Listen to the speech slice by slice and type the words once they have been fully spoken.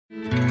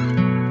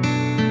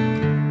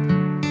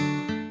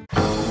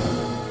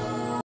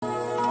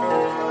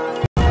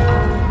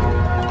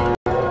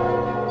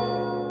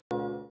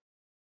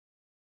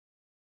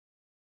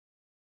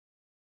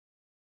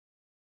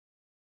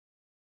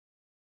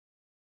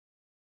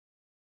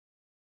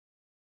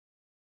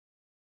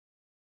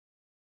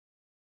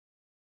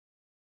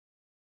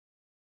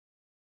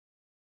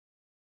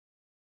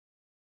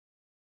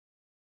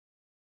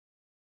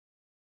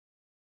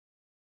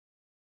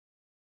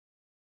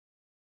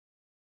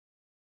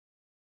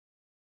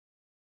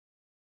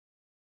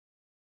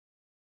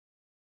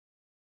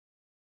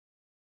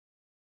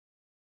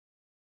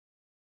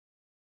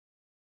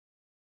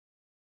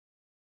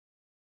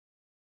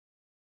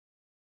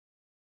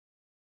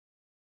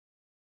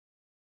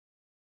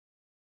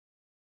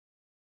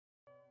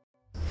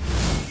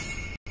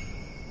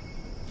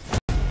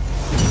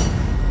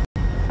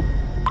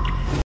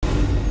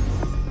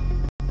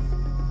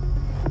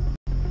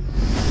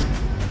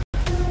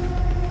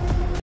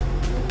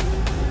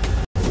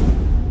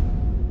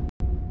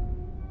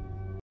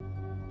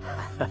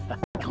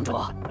城主，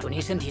祝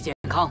您身体健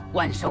康，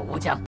万寿无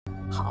疆。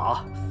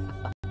好。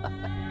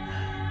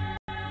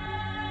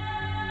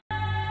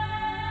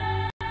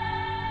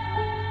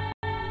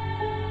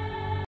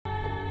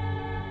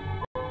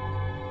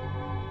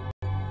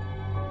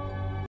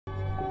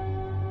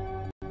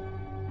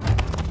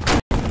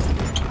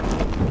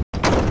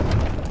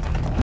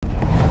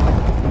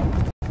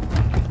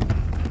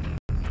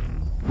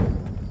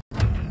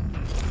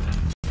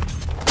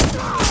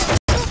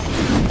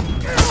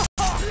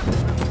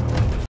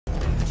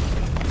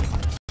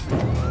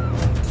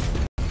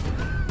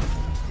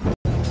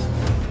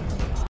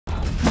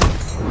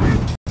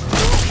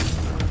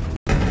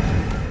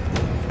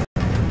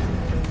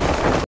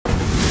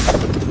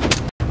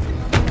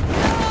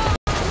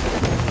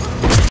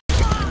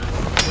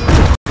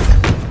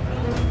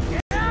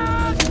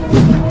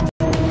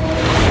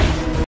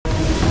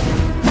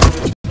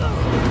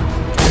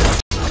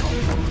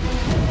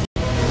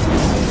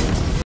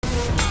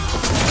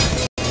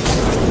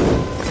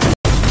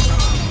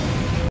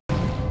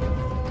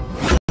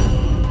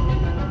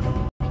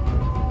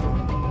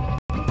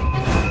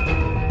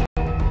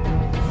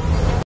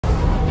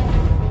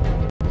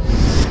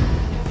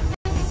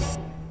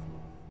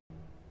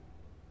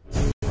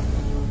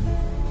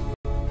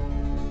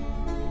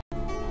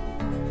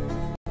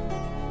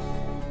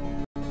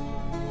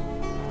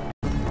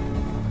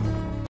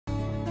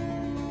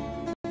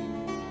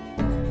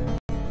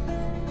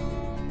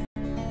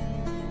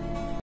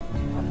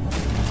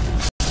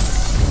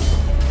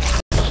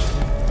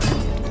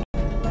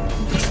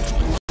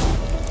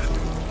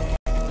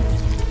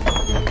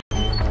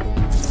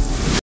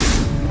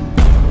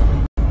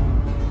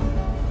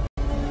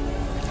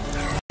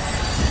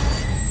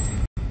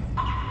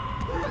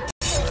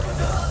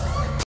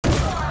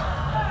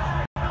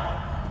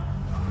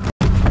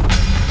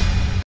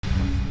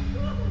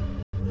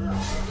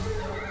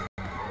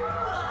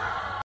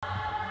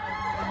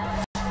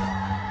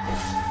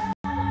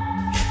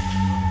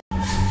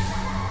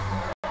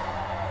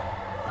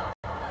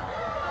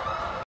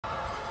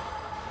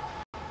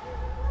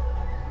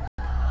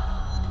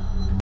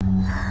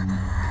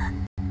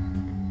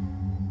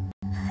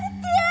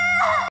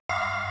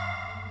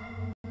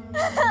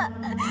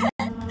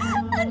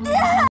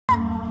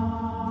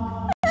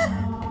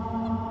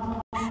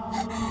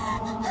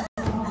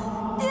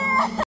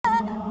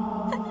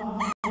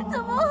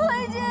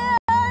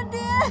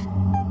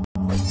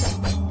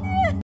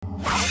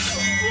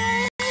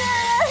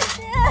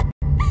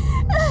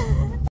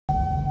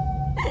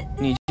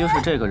你就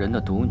是这个人的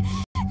独女，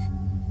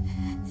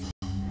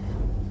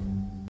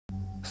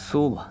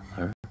苏婉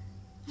儿。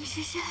你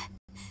是谁？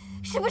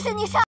是不是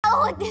你杀了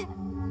我爹？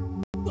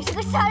你是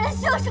个杀人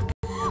凶手！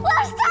我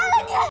要杀了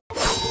你！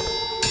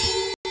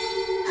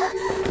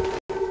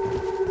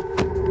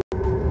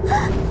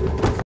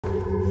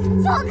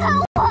放开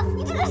我！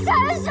你这个杀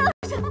人凶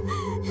手！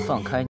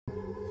放开你！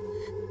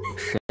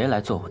谁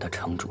来做我的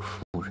城主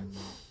夫人？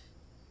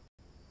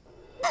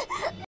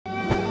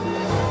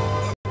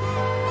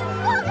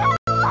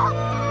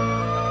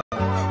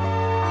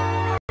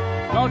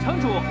 老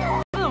城主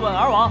自刎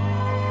而亡，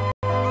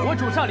我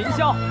主上凌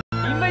霄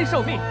临危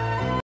受命，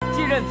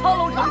继任苍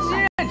龙城新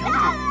任城主，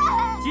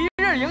即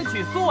日迎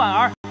娶苏婉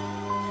儿。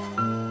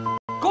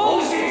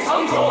恭喜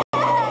城主，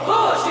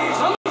贺喜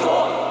城主！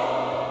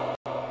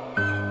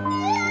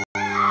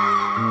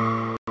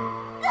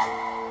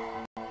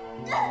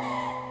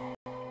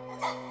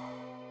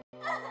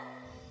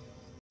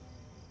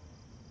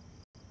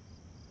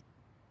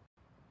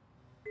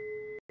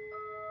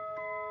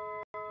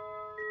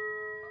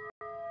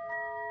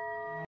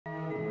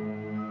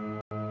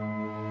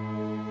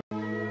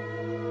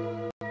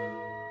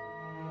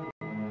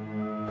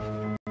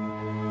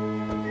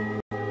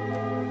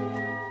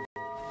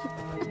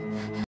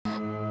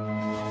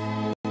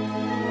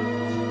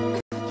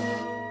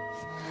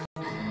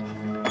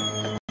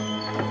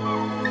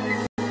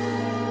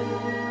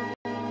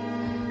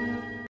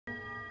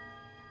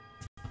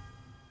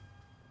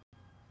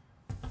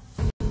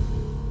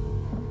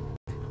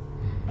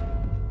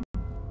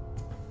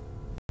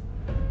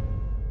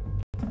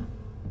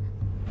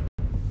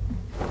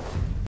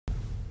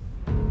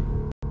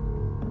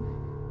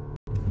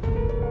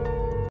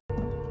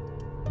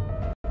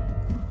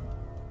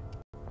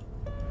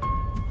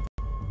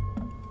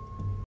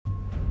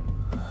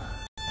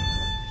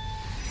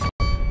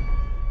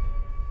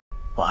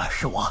婉儿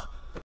是我。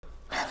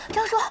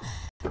张叔，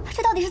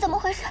这到底是怎么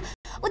回事？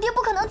我爹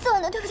不可能自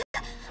刎的，对不对？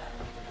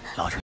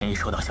老臣一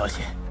收到消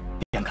息，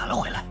便赶了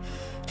回来，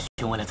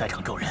询问了在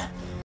场众人，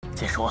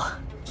皆说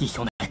义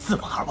兄乃自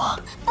刎而亡。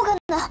不可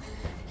能，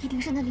一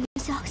定是那凌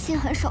霄心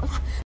狠手辣，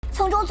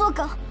从中作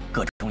梗。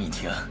各种隐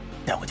情，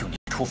待我救你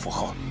出府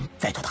后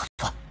再做打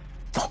算。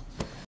走。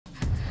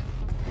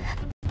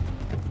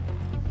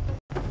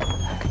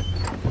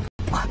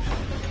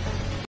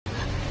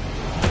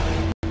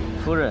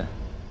夫人。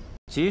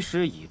 吉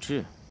时已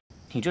至，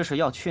你这是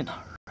要去哪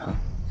儿啊？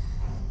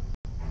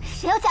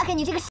谁要嫁给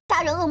你这个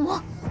杀人恶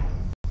魔？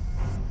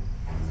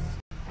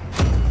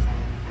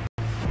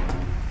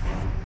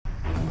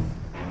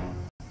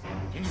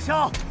停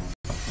霄，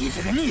你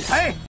这个逆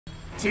贼，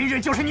今日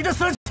就是你的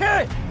死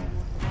期！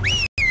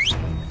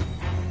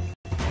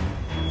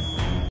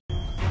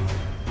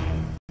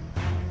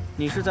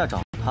你是在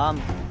找他吗？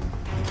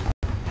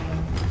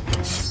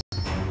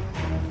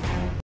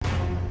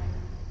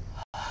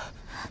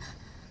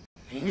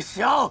凌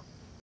霄，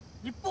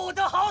你不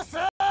得好死！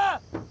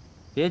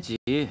别急，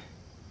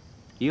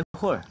一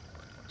会儿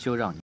就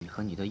让你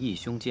和你的义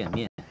兄见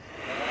面。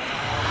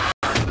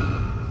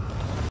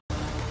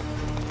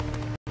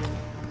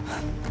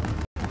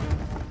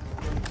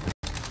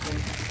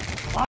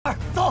婉儿，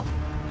走。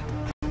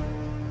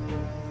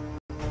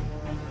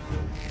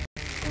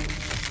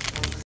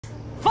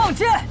放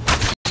箭！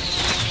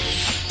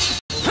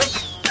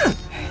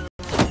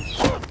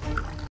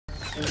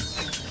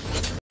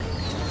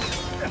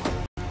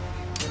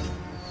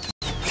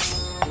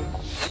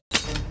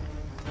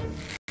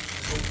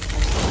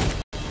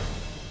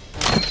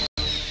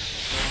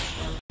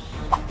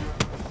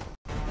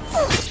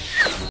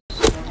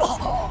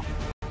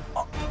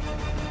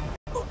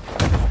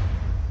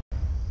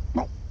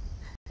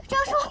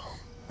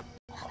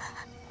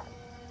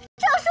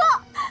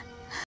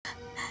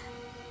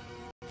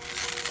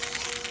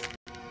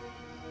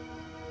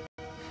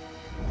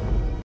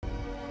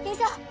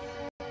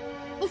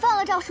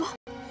赵叔，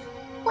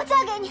我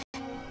嫁给你。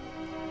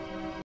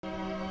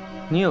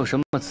你有什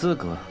么资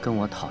格跟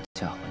我讨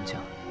价还价？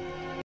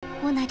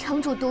我乃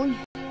城主独女，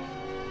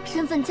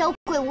身份娇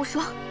贵无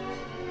双。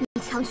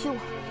你强娶我，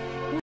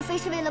无非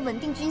是为了稳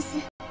定军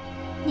心，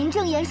名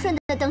正言顺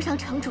地登上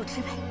城主之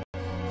位。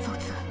否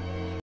则，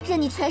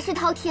任你权势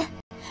滔天，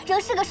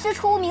仍是个师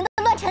出无名的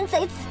乱臣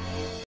贼子，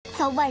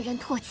遭万人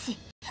唾弃，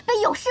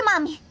被勇士骂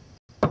名。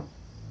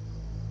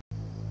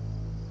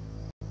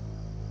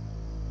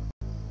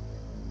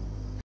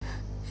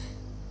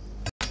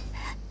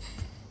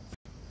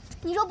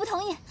 你若不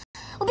同意，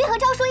我便和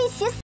赵叔一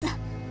起死，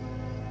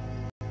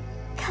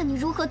看你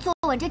如何坐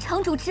稳这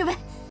城主之位。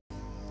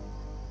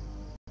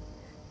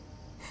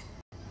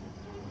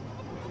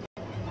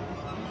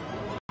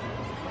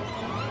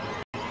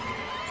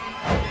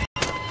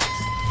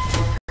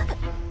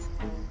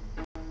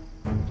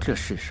这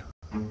世上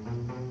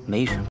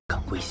没人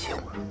敢威胁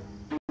我。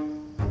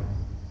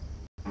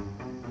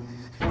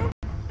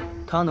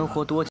他能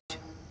活多久，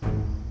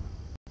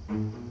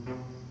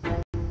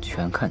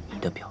全看你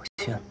的表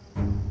现了。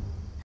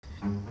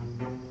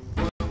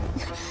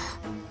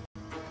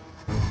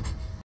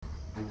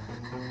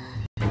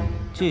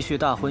 继续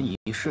大婚仪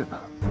式吧，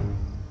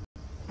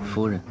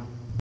夫人。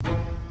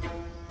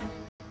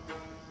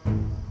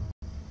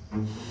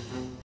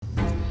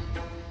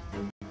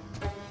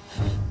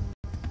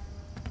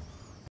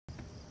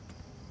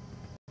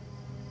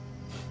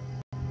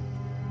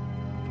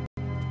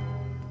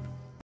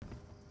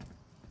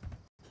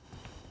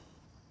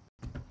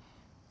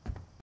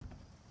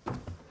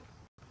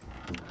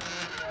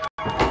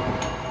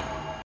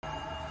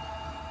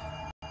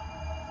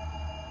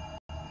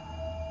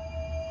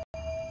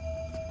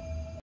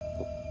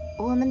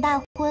我们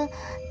大婚，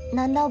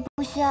难道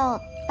不需要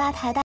8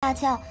抬大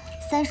轿、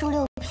3书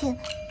6聘、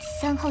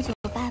3叩9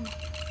拜吗？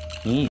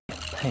你也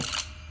配？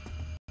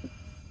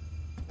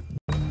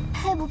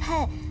配不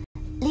配，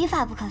礼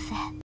法不可废。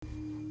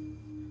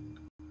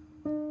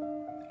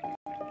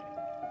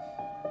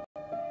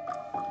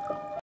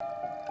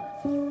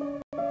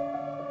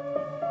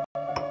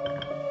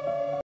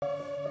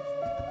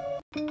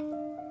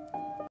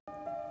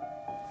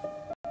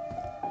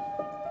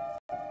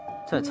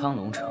在苍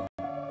龙城。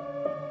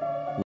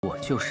 我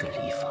就是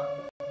礼法。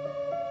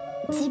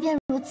即便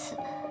如此，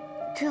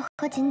这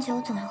喝锦酒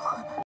总要喝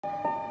吧。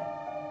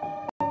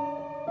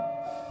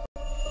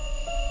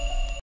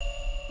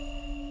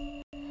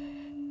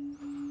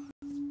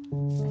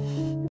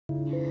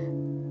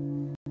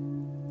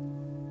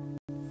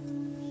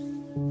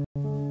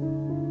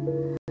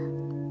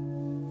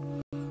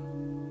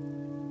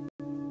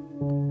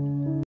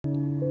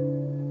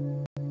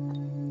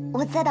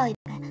我再倒一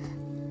杯。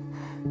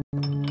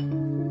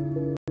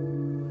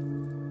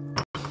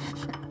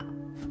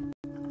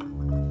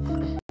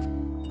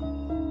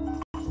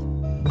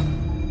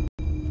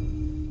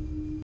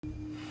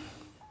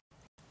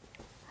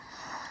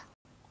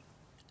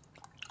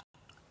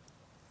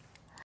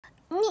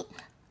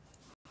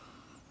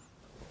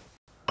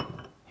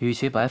 与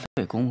其白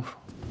费功夫，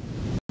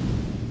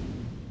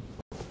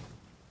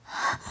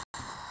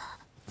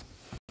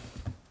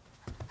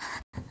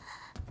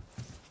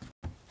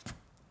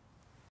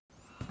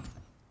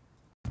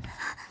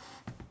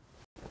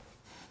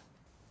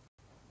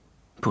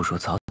不如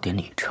早点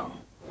礼成。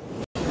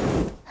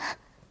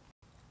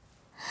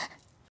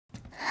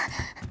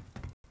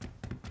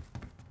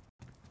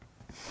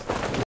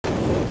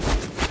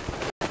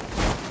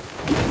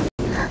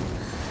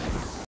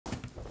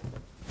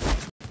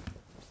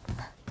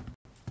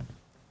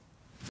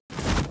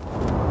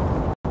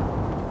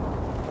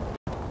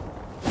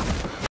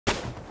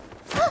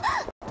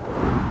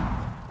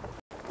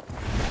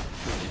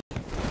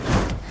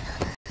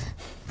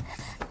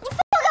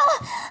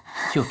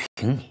就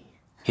凭你，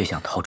也想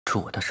逃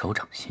出我的手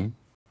掌心？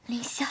凌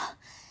霄，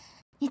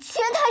你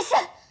欺人太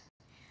甚！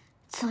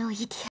总有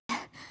一天，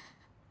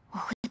我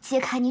会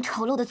揭开你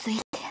丑陋的嘴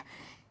脸，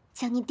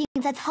将你钉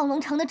在苍龙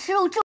城的耻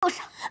辱柱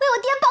上，为我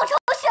爹报仇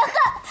雪恨。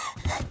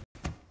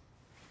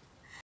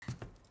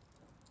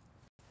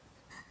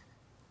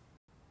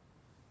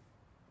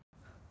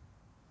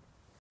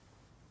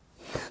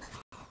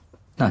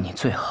那你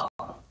最好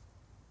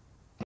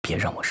别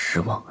让我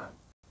失望啊！